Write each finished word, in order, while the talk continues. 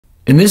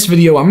In this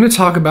video, I'm going to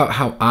talk about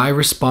how I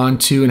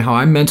respond to and how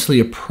I mentally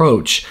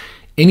approach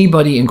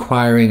anybody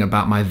inquiring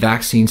about my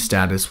vaccine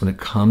status when it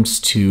comes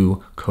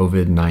to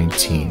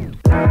COVID-19.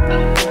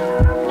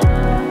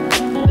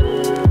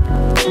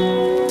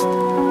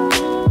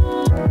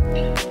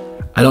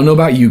 I don't know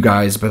about you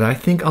guys, but I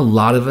think a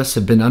lot of us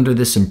have been under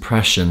this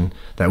impression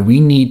that we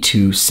need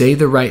to say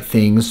the right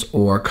things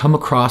or come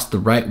across the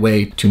right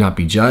way to not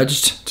be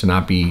judged, to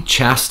not be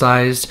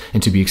chastised,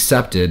 and to be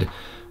accepted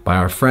by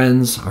our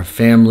friends, our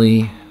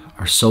family,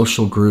 our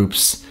social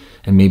groups,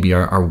 and maybe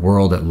our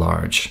world at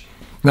large.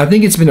 And I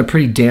think it's been a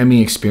pretty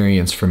damning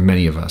experience for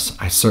many of us.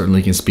 I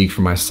certainly can speak for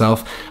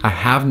myself. I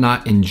have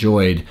not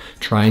enjoyed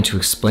trying to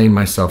explain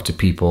myself to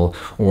people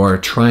or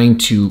trying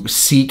to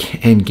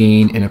seek and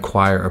gain and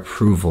acquire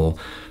approval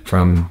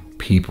from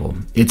people.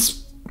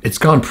 It's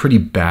gone pretty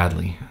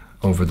badly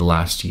over the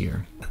last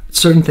year.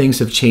 Certain things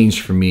have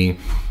changed for me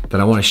that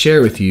I want to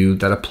share with you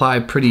that apply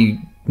pretty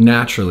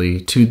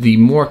naturally to the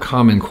more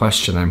common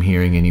question I'm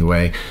hearing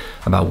anyway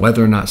about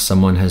whether or not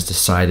someone has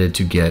decided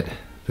to get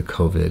the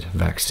COVID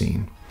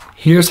vaccine.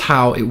 Here's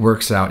how it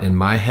works out in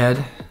my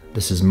head.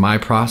 This is my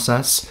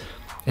process,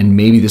 and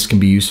maybe this can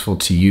be useful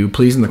to you.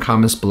 Please, in the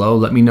comments below,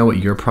 let me know what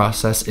your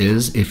process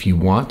is if you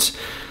want.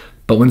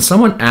 But when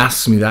someone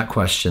asks me that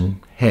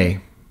question, hey,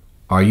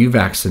 are you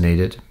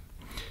vaccinated?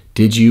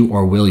 Did you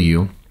or will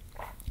you?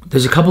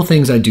 There's a couple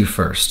things I do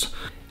first.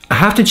 I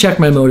have to check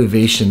my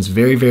motivations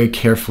very, very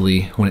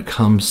carefully when it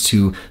comes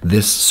to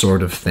this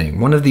sort of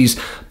thing. One of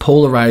these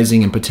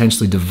polarizing and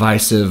potentially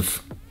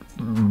divisive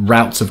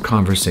routes of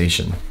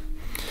conversation.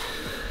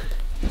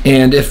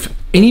 And if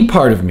any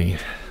part of me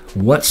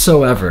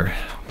whatsoever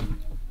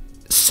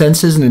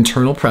senses an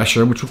internal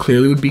pressure, which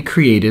clearly would be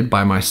created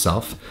by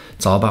myself,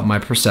 it's all about my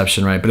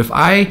perception, right? But if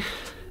I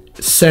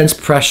sense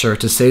pressure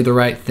to say the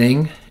right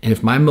thing, and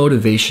if my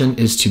motivation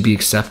is to be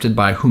accepted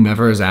by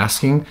whomever is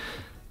asking,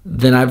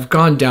 then I've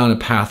gone down a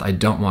path I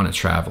don't want to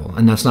travel.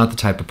 And that's not the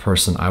type of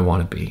person I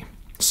want to be.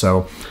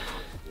 So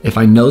if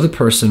I know the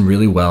person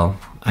really well,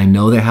 I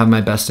know they have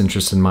my best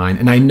interests in mind,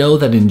 and I know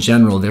that in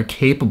general they're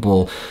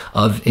capable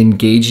of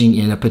engaging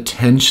in a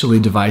potentially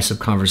divisive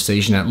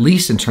conversation, at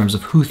least in terms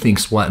of who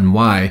thinks what and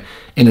why,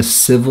 in a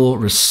civil,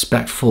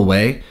 respectful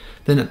way,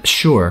 then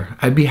sure,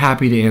 I'd be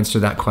happy to answer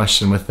that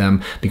question with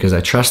them because I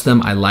trust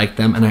them, I like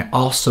them, and I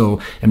also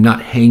am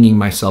not hanging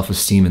my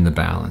self-esteem in the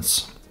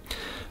balance.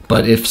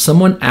 But if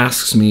someone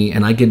asks me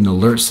and I get an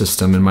alert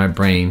system in my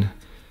brain,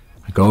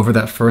 I go over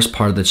that first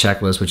part of the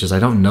checklist, which is I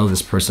don't know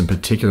this person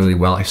particularly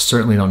well. I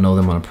certainly don't know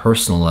them on a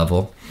personal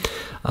level.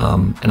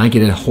 And I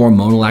get a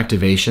hormonal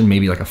activation,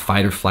 maybe like a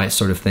fight or flight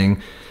sort of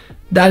thing.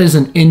 That is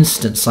an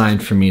instant sign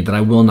for me that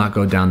I will not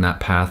go down that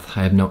path.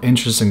 I have no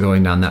interest in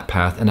going down that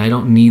path, and I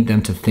don't need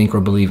them to think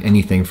or believe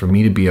anything for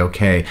me to be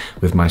okay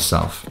with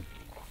myself.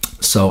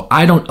 So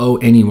I don't owe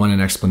anyone an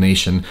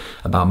explanation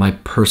about my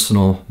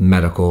personal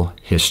medical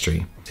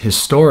history.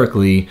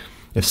 Historically,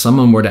 if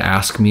someone were to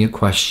ask me a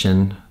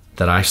question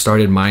that I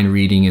started mind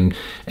reading and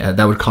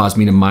that would cause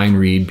me to mind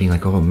read, being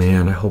like, oh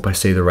man, I hope I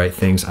say the right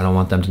things. I don't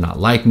want them to not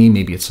like me.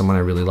 Maybe it's someone I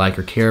really like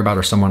or care about,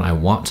 or someone I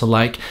want to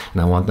like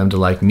and I want them to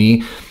like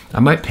me.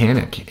 I might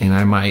panic and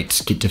I might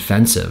get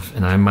defensive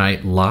and I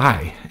might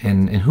lie.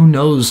 And who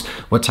knows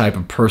what type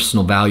of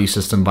personal value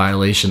system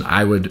violation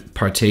I would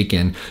partake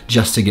in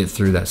just to get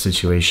through that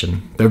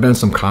situation. There have been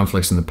some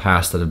conflicts in the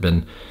past that have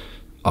been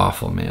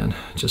awful, man.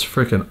 Just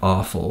freaking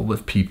awful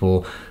with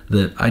people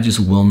that I just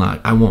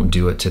I won't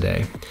do it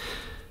today.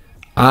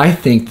 I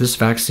think this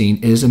vaccine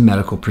is a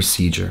medical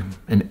procedure,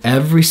 and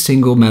every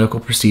single medical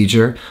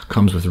procedure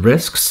comes with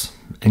risks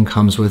and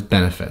comes with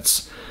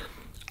benefits.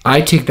 I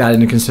take that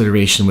into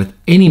consideration with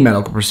any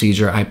medical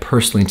procedure I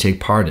personally take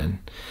part in.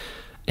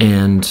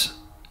 And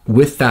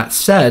with that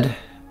said,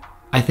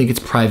 I think it's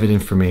private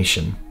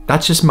information.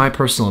 That's just my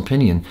personal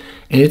opinion.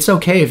 And it's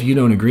okay if you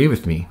don't agree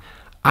with me.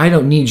 I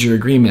don't need your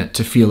agreement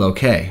to feel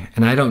okay.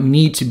 And I don't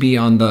need to be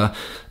on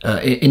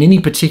in any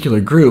particular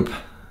group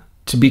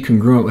to be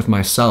congruent with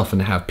myself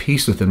and to have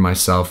peace within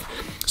myself.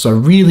 So I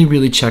really,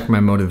 really check my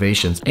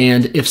motivations.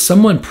 And if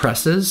someone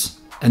presses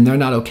and they're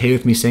not okay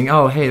with me saying,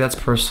 oh, hey, that's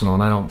personal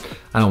and I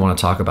don't want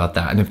to talk about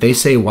that. And if they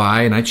say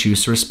why and I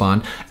choose to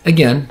respond,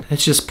 again,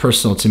 it's just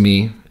personal to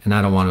me and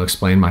I don't want to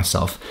explain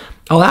myself.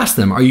 I'll ask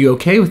them, are you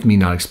okay with me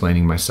not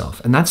explaining myself?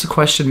 And that's a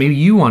question maybe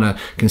you want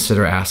to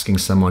consider asking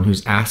someone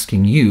who's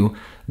asking you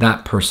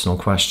that personal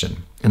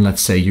question. And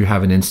let's say you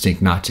have an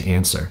instinct not to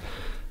answer.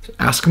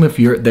 Ask them if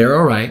they're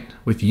all right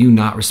with you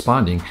not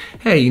responding.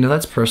 Hey,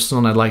 that's personal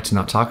and I'd like to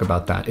not talk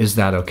about that. Is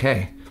that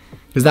okay?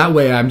 Because that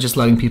way I'm just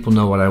letting people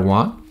know what I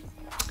want.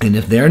 And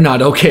if they're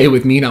not okay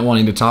with me not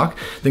wanting to talk,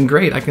 then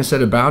great, I can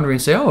set a boundary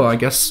and say, oh, I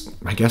guess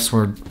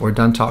we're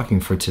done talking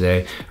for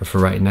today or for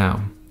right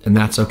now. And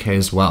that's okay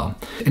as well.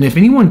 And if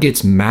anyone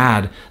gets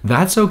mad,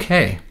 that's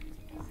okay.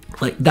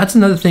 Like, that's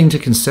another thing to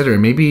consider.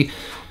 Maybe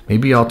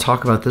I'll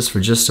talk about this for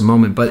just a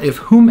moment, but if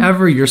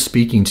whomever you're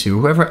speaking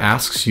to, whoever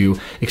asks you,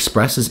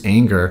 expresses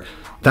anger,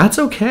 That's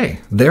okay.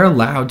 They're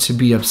allowed to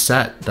be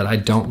upset that I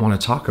don't want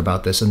to talk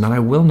about this and that I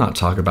will not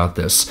talk about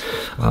this.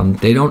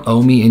 They don't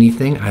owe me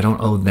anything. I don't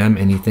owe them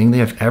anything. They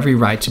have every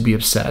right to be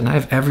upset, and I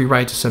have every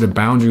right to set a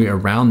boundary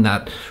around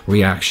that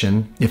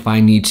reaction if I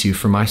need to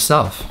for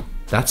myself.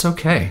 That's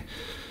okay.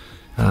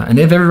 And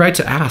they have every right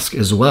to ask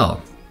as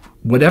well.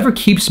 Whatever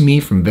keeps me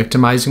from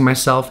victimizing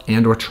myself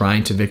and or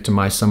trying to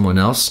victimize someone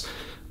else,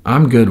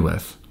 I'm good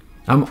with.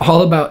 I'm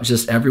all about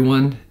just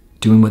everyone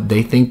doing what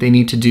they think they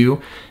need to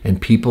do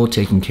and people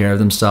taking care of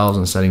themselves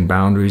and setting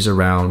boundaries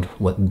around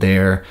what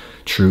their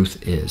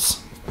truth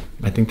is.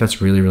 I think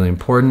that's really, really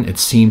important. It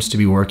seems to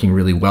be working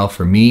really well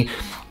for me.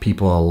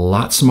 People a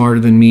lot smarter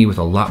than me with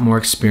a lot more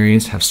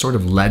experience have sort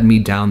of led me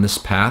down this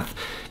path.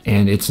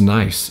 And it's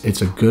nice.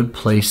 It's a good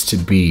place to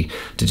be,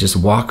 to just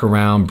walk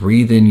around,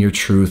 breathe in your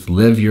truth,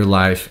 live your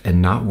life,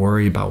 and not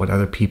worry about what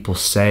other people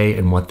say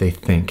and what they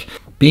think.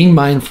 Being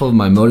mindful of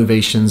my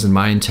motivations and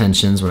my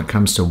intentions when it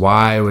comes to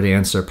why I would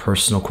answer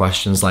personal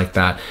questions like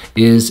that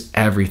is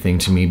everything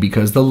to me,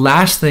 because the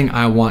last thing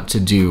I want to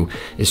do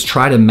is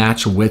try to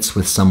match wits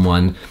with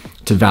someone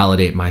to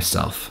validate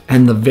myself.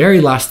 And the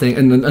very last thing,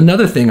 and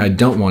another thing I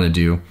don't want to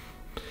do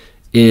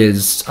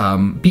is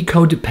be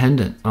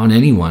codependent on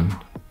anyone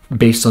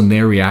based on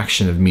their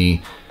reaction of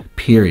me,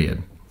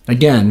 period.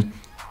 Again,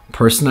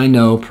 person I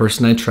know,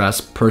 person I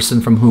trust, person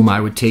from whom I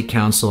would take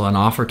counsel and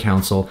offer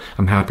counsel,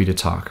 I'm happy to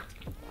talk,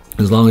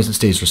 as long as it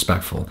stays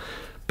respectful.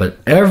 But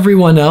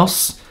everyone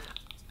else,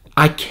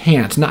 I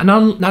can't. Not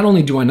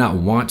only do I not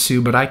want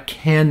to, but I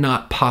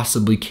cannot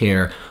possibly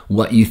care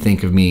what you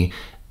think of me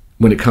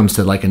when it comes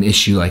to like an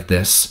issue like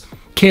this.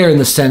 Care in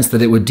the sense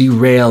that it would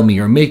derail me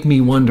or make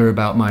me wonder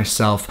about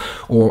myself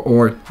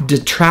or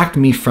detract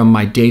me from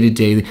my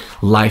day-to-day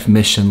life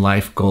mission,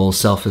 life goals,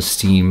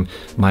 self-esteem,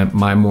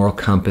 my moral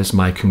compass,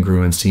 my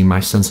congruency,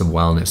 my sense of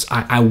wellness.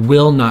 I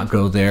will not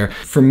go there.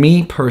 For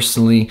me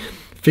personally,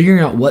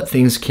 figuring out what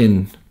things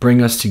can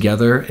bring us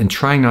together and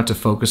trying not to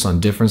focus on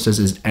differences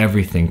is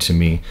everything to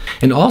me.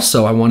 And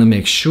also, I want to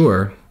make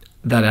sure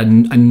that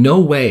in no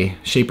way,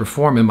 shape, or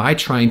form am I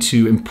trying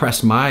to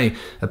impress my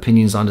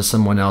opinions onto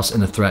someone else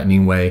in a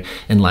threatening way,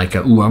 in like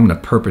a, ooh, I'm going to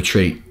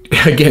perpetrate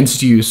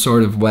against you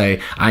sort of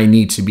way. I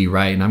need to be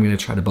right, and I'm going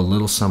to try to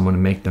belittle someone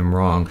and make them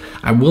wrong.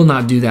 I will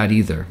not do that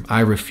either.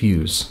 I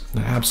refuse. I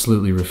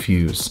absolutely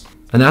refuse.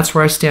 And that's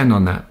where I stand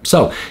on that.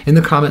 So in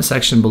the comment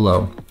section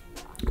below,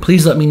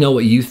 please let me know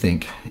what you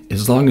think.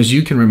 As long as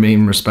you can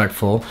remain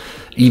respectful,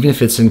 even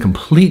if it's in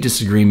complete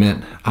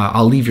disagreement,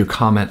 I'll leave your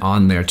comment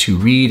on there to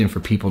read and for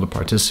people to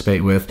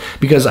participate with,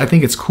 because I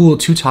think it's cool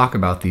to talk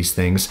about these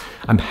things.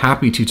 I'm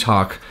happy to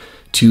talk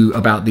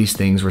about these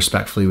things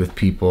respectfully with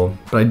people,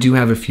 but I do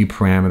have a few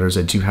parameters,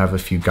 I do have a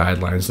few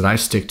guidelines that I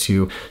stick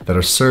to that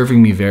are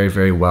serving me very,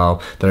 very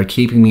well, that are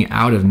keeping me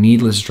out of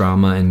needless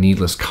drama and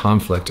needless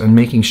conflict, and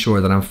making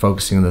sure that I'm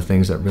focusing on the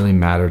things that really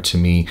matter to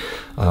me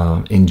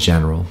in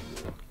general.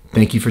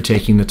 Thank you for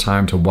taking the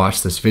time to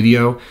watch this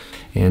video,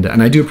 and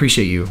I do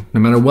appreciate you. No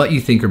matter what you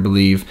think or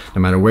believe,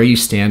 no matter where you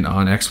stand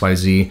on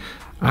XYZ,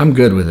 I'm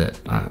good with it.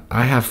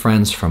 I have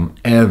friends from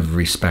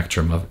every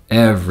spectrum of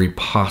every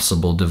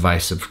possible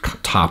divisive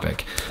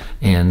topic,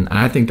 and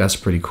I think that's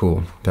pretty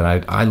cool,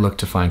 that I look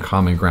to find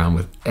common ground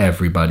with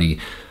everybody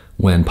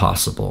when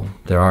possible.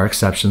 There are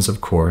exceptions,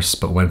 of course,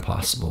 but when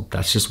possible.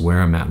 That's just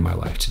where I'm at in my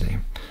life today.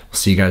 We'll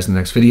see you guys in the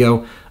next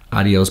video.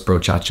 Adios,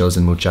 brochachos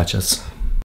and muchachas.